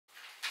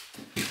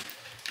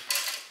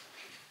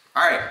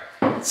All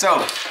right,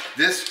 so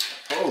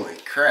holy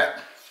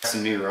crap,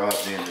 some new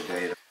rods in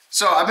today.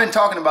 So I've been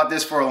talking about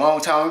this for a long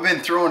time. I've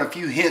been throwing a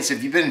few hints.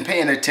 If you've been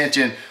paying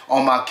attention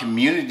on my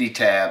community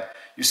tab,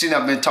 you've seen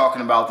I've been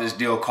talking about this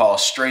deal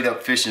called Straight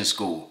Up Fishing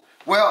School.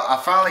 Well, I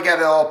finally got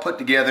it all put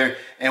together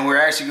and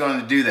we're actually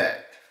going to do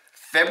that.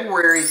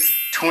 February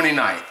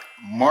 29th,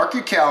 mark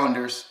your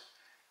calendars,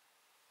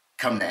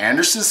 come to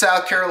Anderson,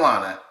 South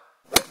Carolina.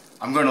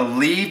 I'm going to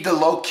leave the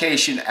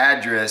location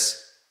address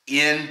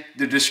in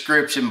the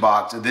description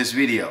box of this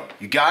video.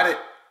 You got it?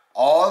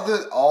 All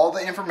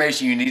the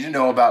information you need to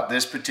know about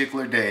this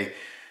particular day,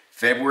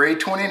 February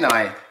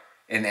 29th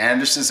in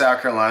Anderson,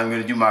 South Carolina. I'm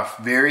going to do my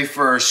very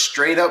first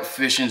straight up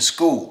fishing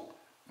school.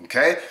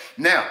 Okay?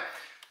 Now,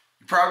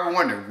 you're probably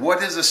wondering,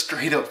 what is a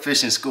straight up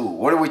fishing school?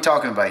 What are we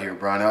talking about here,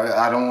 Brian?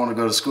 I don't want to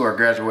go to school. I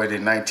graduated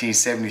in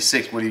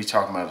 1976. What are you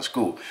talking about at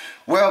school?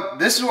 Well,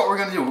 this is what we're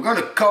going to do. We're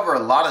going to cover a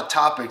lot of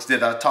topics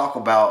that I talk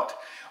about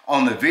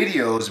on the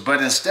videos,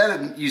 but instead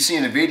of you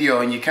seeing a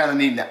video and you kind of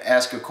need to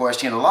ask a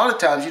question, a lot of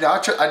times,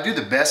 I do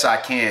the best I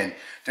can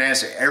to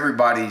answer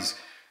everybody's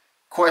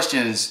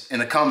questions in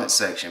the comment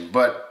section,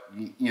 but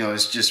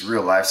it's just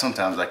real life.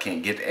 Sometimes I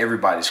can't get to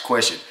everybody's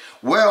question.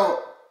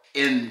 Well,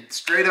 in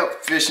straight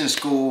up fishing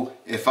school,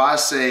 if I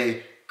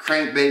say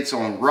crankbaits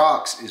on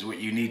rocks is what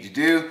you need to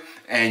do,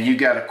 and you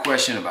got a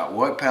question about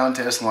what pound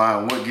test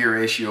line, what gear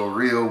ratio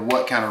reel,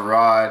 what kind of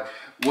rod,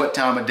 what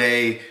time of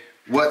day,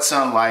 what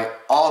sunlight,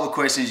 all the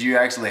questions you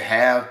actually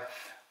have,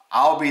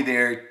 I'll be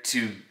there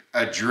to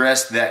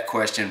address that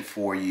question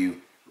for you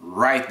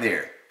right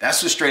there.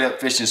 That's what Straight Up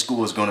Fishing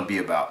School is going to be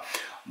about.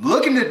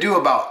 Looking to do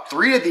about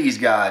 3 of these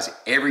guys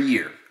every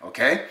year,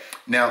 okay?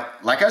 Now,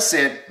 like I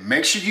said,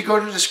 make sure you go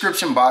to the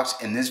description box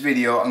in this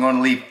video. I'm going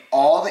to leave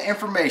all the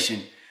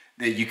information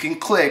that you can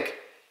click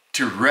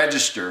to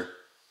register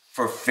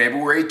for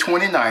February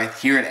 29th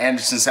here in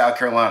Anderson, South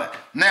Carolina.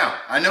 Now,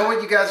 I know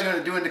what you guys are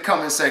going to do in the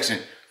comment section.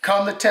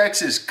 Come to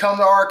Texas, come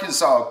to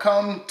Arkansas,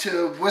 come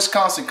to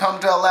Wisconsin, come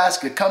to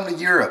Alaska, come to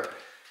Europe.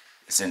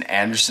 It's in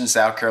Anderson,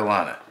 South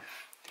Carolina.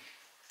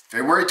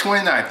 February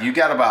 29th, you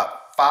got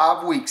about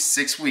 5 weeks,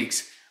 6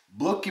 weeks.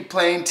 Book your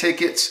plane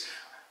tickets,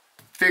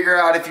 figure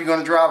out if you're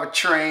gonna drive a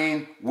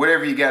train,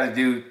 whatever you gotta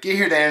do. Get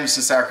here to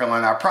Anderson, South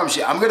Carolina. I promise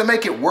you, I'm gonna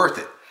make it worth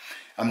it.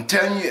 I'm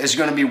telling you, it's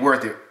gonna be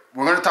worth it.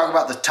 We're gonna talk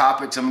about the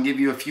topics. I'm gonna give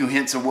you a few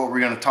hints of what we're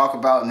gonna talk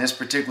about in this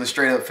particular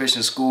Straight Up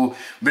Fishing School,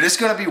 but it's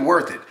gonna be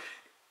worth it.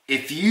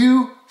 If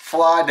you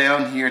fly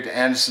down here to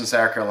Anderson,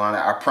 South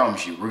Carolina, I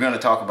promise you, we're going to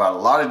talk about a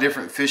lot of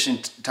different fishing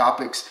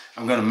topics.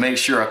 I'm going to make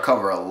sure I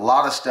cover a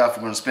lot of stuff.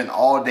 We're going to spend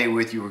all day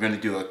with you. We're going to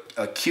do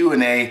a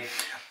Q&A.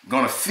 I'm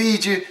going to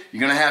feed you.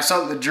 You're going to have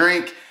something to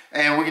drink,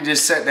 and we can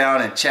just sit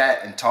down and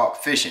chat and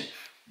talk fishing.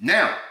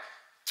 Now,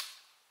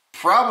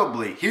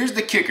 here's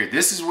the kicker.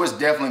 This is what's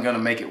definitely going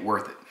to make it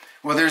worth it.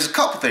 Well, there's a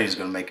couple things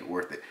going to make it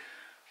worth it.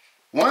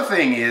 One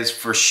thing is,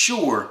 for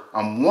sure,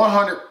 I'm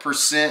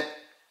 100%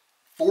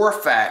 for a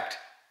fact,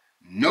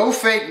 no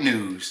fake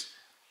news,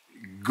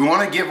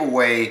 gonna give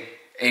away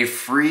a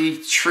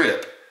free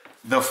trip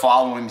the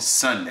following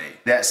Sunday.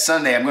 That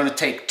Sunday, I'm gonna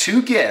take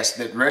 2 guests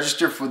that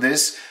register for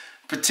this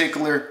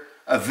particular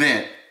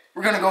event.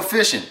 We're gonna go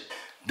fishing.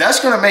 That's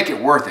gonna make it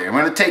worth it. I'm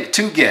gonna take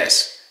 2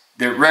 guests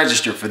that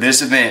register for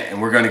this event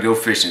and we're gonna go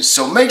fishing.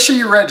 So make sure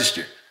you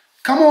register.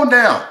 Come on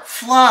down,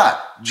 fly,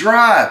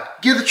 drive,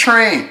 get a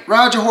train,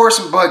 ride your horse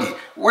and buggy,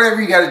 whatever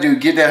you got to do,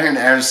 get down here in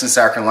Anderson,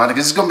 South Carolina,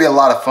 because it's going to be a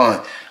lot of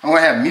fun. I'm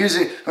going to have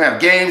music, I'm going to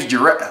have games,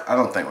 I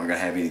don't think we're going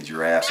to have any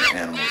giraffes or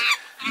animals,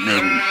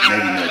 maybe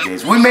no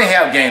games. We may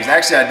have games.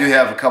 Actually, I do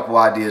have a couple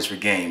ideas for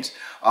games,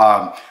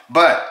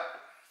 but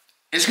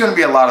it's going to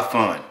be a lot of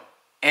fun.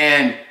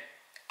 And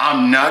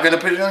I'm not going to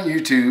put it on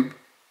YouTube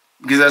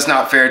because that's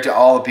not fair to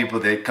all the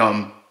people that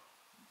come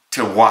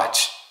to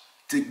watch.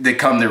 They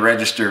come to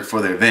register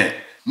for the event.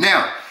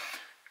 Now,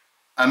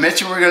 I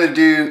mentioned we're gonna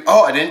do,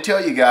 I didn't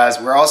tell you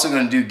guys, we're also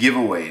gonna do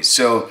giveaways.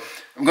 So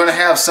I'm gonna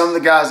have some of the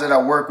guys that I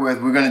work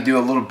with, we're gonna do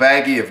a little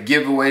baggie of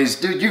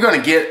giveaways. Dude, you're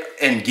gonna get,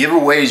 in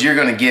giveaways, you're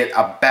gonna get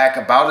back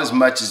about as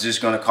much as it's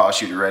gonna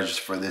cost you to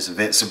register for this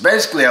event. So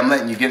basically, I'm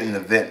letting you get an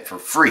event for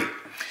free.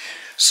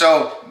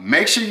 So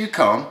make sure you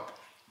come.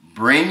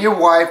 Bring your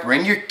wife,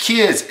 bring your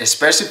kids,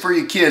 especially for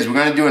your kids. We're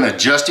gonna do an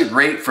adjusted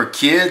rate for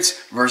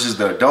kids versus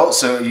the adults.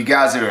 So you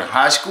guys that are in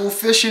high school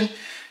fishing,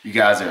 you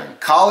guys that are in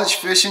college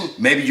fishing,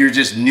 maybe you're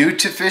just new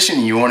to fishing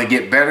and you wanna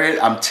get better at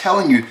it. I'm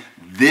telling you,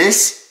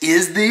 this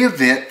is the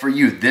event for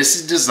you. This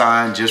is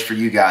designed just for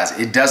you guys.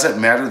 It doesn't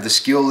matter the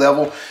skill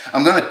level.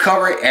 I'm gonna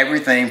cover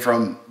everything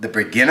from the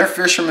beginner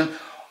fisherman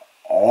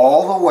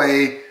all the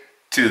way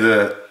to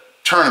the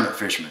tournament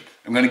fisherman.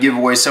 I'm gonna give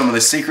away some of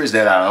the secrets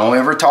that I don't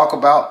ever talk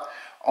about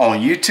on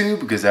YouTube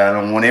because I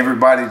don't want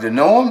everybody to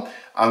know them.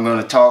 I'm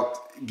going to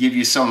give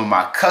you some of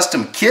my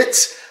custom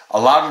kits. A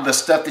lot of the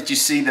stuff that you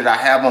see that I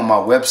have on my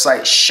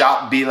website,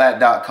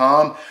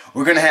 shopblat.com,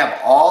 we're going to have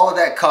all of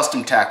that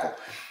custom tackle.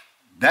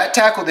 That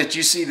tackle that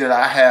you see that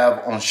I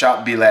have on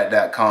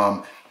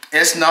shopblat.com,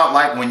 it's not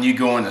like when you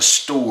go in a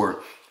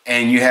store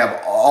and you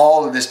have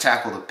all of this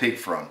tackle to pick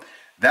from.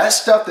 That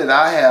stuff that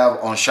I have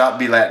on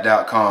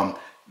shopblat.com,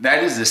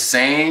 that is the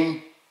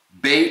same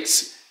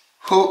baits,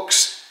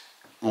 hooks,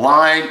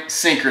 line,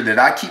 sinker that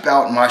I keep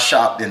out in my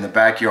shop in the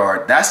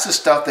backyard. That's the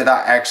stuff that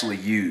I actually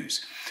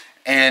use.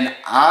 And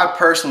I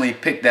personally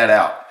picked that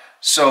out.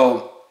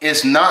 So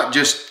it's not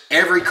just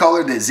every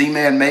color that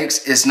Z-Man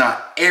makes. It's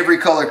not every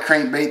color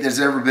crankbait that's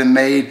ever been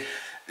made.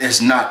 It's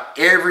not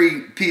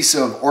every piece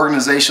of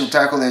organizational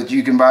tackle that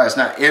you can buy. It's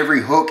not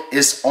every hook.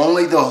 It's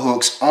only the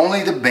hooks,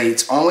 only the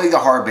baits, only the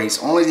hard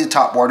baits, only the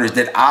top waters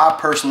that I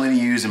personally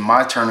use in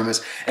my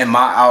tournaments and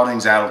my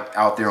outings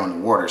out there on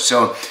the water.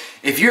 So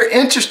if you're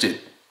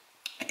interested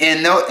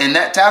in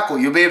that tackle,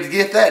 you'll be able to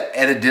get that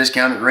at a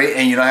discounted rate,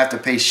 and you don't have to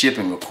pay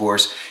shipping, of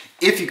course,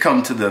 if you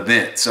come to the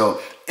event.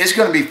 So it's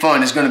going to be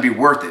fun. It's going to be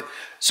worth it.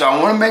 So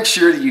I want to make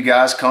sure that you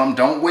guys come.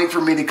 Don't wait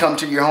for me to come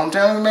to your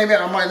hometown. Maybe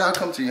I might not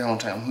come to your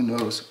hometown. Who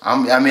knows? I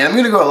mean, I'm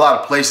going to go a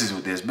lot of places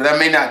with this, but I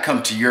may not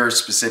come to your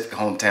specific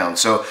hometown.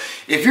 So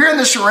if you're in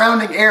the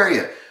surrounding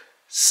area,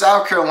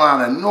 South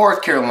Carolina,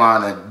 North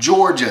Carolina,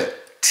 Georgia,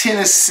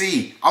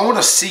 Tennessee, I want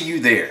to see you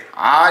there.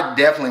 I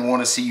definitely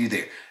want to see you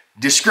there.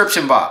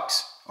 Description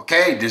box,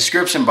 okay?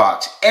 Description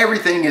box.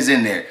 Everything is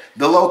in there.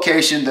 The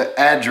location, the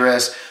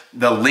address,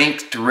 the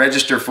link to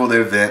register for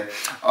the event.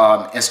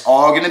 It's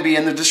all going to be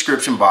in the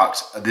description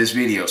box of this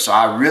video. So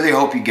I really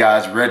hope you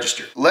guys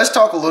register. Let's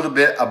talk a little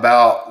bit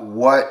about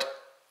what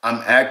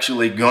I'm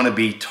actually going to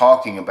be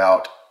talking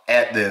about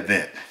at the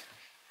event.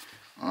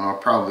 I'm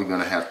probably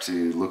going to have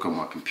to look on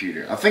my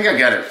computer. I think I've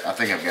got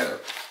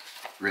it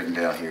written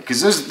down here,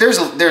 because there's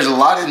a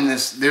lot in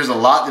this. There's a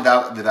lot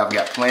that I've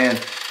got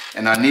planned,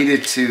 and I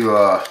needed to.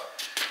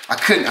 I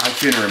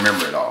couldn't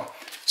remember it all.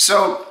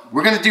 So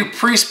we're going to do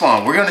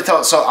pre-spawn. We're going to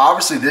talk. So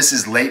obviously this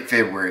is late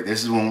February.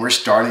 This is when we're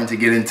starting to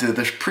get into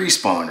the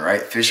pre-spawn,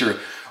 right? Fish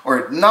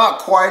are not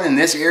quite in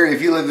this area.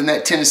 If you live in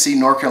that Tennessee,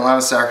 North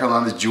Carolina, South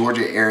Carolina,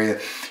 Georgia area,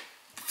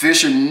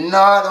 fish are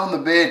not on the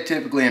bed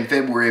typically in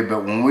February.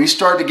 But when we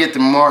start to get to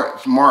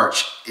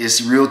March,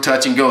 it's real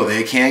touch and go.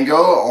 They can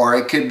go, or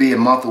it could be a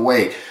month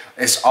away.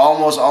 It's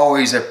almost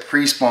always a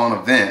pre-spawn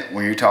event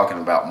when you're talking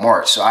about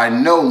March. So I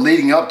know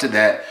leading up to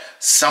that,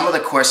 some of the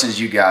questions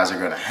you guys are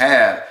going to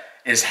have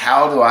is,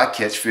 how do I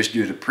catch fish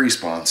due to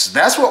pre-spawn? So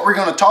that's what we're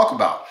going to talk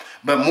about.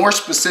 But more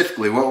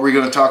specifically, what we're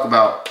going to talk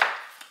about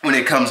when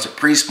it comes to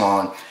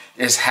pre-spawn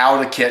is how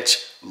to catch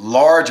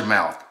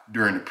largemouth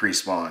during the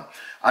pre-spawn.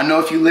 I know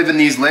if you live in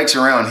these lakes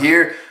around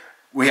here,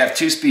 we have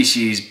two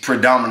species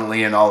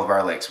predominantly in all of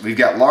our lakes. We've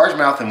got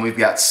largemouth and we've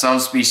got some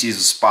species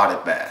of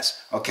spotted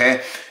bass,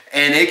 okay?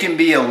 And it can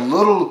be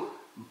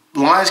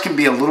lines can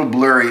be a little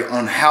blurry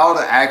on how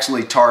to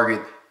actually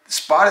target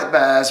spotted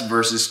bass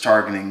versus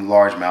targeting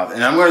largemouth.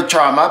 And I'm going to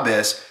try my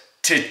best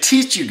to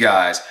teach you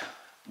guys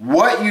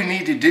what you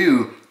need to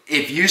do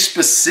if you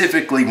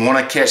specifically want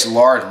to catch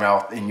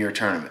largemouth in your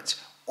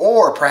tournaments.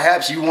 Or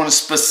perhaps you want to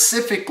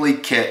specifically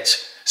catch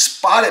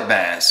spotted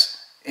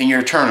bass in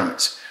your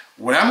tournaments.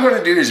 What I'm going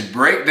to do is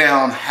break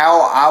down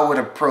how I would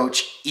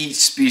approach each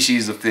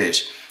species of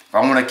fish. If I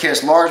want to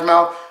catch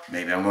largemouth,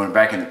 maybe I'm going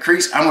back in the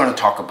creeks. I'm going to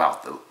talk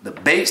about the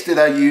baits that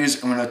I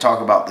use. I'm going to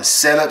talk about the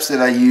setups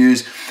that I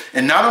use.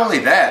 And not only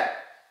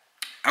that,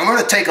 I'm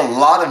going to take a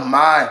lot of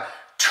my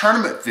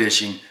tournament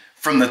fishing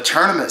from the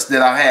tournaments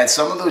that I had.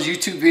 Some of those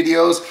YouTube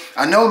videos,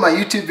 I know in my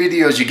YouTube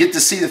videos, you get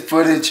to see the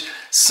footage.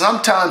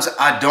 Sometimes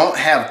I don't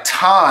have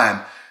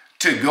time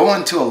to go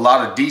into a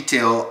lot of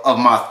detail of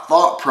my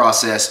thought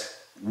process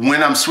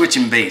when I'm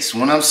switching baits,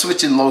 when I'm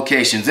switching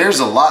locations. There's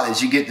a lot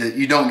that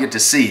you don't get to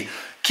see.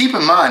 Keep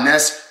in mind,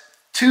 that's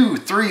 2,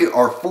 3,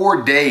 or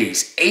 4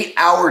 days,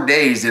 8-hour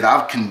days that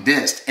I've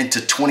condensed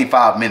into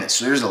 25 minutes.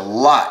 So there's a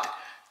lot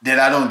that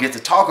I don't get to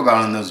talk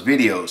about in those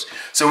videos.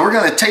 So we're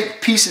going to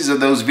take pieces of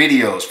those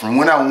videos from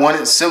when I won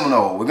at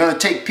Seminole. We're going to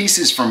take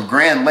pieces from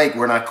Grand Lake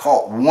when I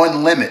caught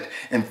one limit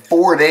in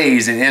 4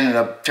 days and ended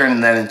up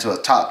turning that into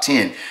a top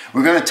 10.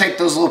 We're going to take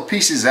those little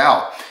pieces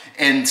out,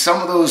 and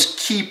some of those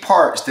key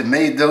parts that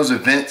made those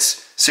events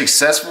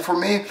successful for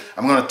me,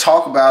 I'm going to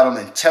talk about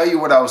them and tell you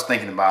what I was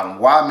thinking about them,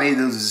 why I made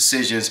those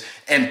decisions,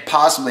 and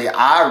possibly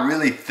I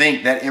really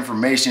think that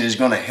information is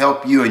going to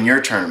help you in your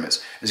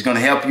tournaments. It's going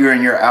to help you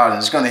in your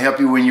outings. It's going to help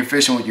you when you're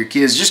fishing with your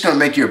kids. It's just going to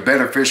make you a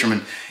better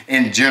fisherman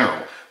in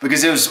general.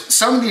 Because there was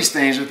some of these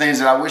things are things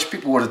that I wish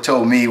people would have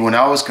told me when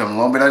I was coming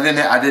along, but I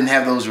didn't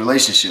have those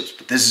relationships.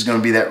 But this is going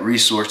to be that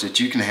resource that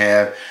you can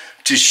have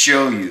to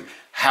show you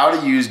how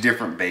to use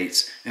different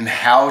baits and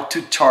how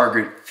to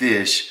target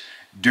fish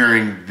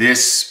during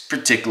this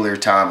particular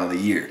time of the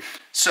year.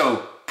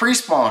 So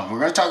pre-spawn, we're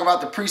going to talk about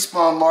the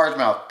pre-spawn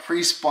largemouth,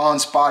 pre-spawn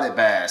spotted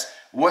bass,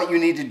 what you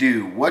need to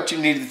do, what you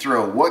need to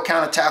throw, what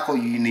kind of tackle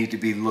you need to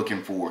be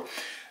looking for.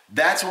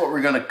 That's what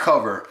we're going to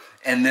cover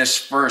in this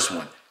first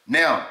one.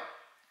 Now,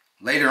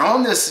 later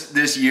on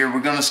this year,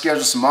 we're going to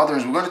schedule some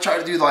others. We're going to try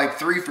to do like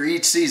 3 for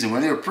each season.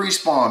 We're going to do a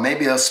pre-spawn,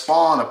 maybe a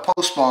spawn, a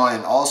post-spawn,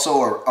 and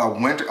also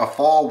a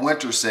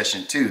fall-winter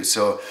session too.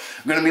 So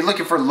we're going to be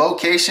looking for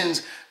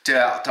locations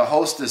to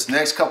host this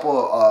next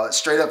couple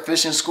straight up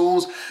fishing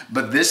schools,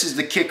 but this is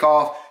the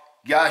kickoff.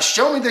 guys,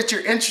 show me that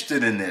you're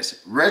interested in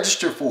this.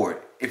 Register for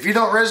it. If you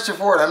don't register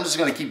for it, I'm just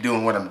gonna keep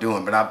doing what I'm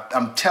doing. But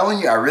I'm telling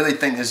you, I really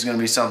think this is gonna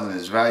be something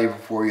that's valuable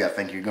for you. I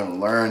think you're gonna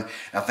learn.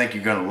 I think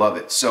you're gonna love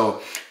it.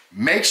 So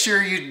make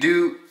sure you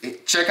do,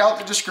 check out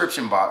the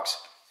description box,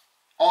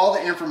 all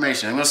the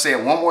information. I'm gonna say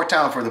it one more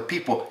time for the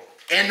people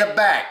in the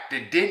back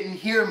that didn't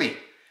hear me.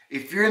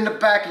 If you're in the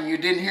back and you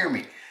didn't hear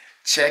me,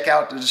 check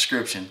out the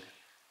description.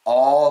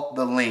 All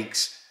the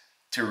links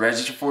to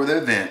register for the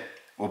event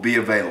will be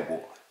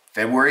available.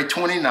 February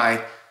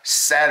 29th,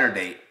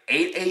 Saturday,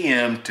 8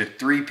 a.m. to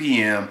 3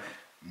 p.m.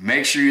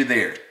 Make sure you're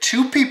there.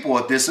 2 people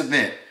at this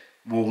event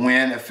will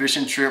win a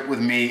fishing trip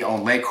with me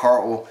on Lake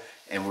Hartwell,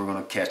 and we're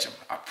gonna catch them.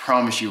 I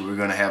promise you we're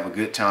gonna have a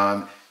good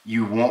time.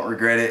 You won't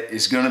regret it.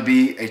 It's gonna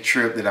be a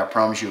trip that I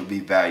promise you will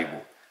be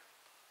valuable.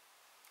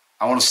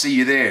 I wanna see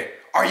you there.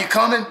 Are you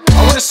coming?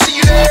 I wanna see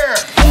you there.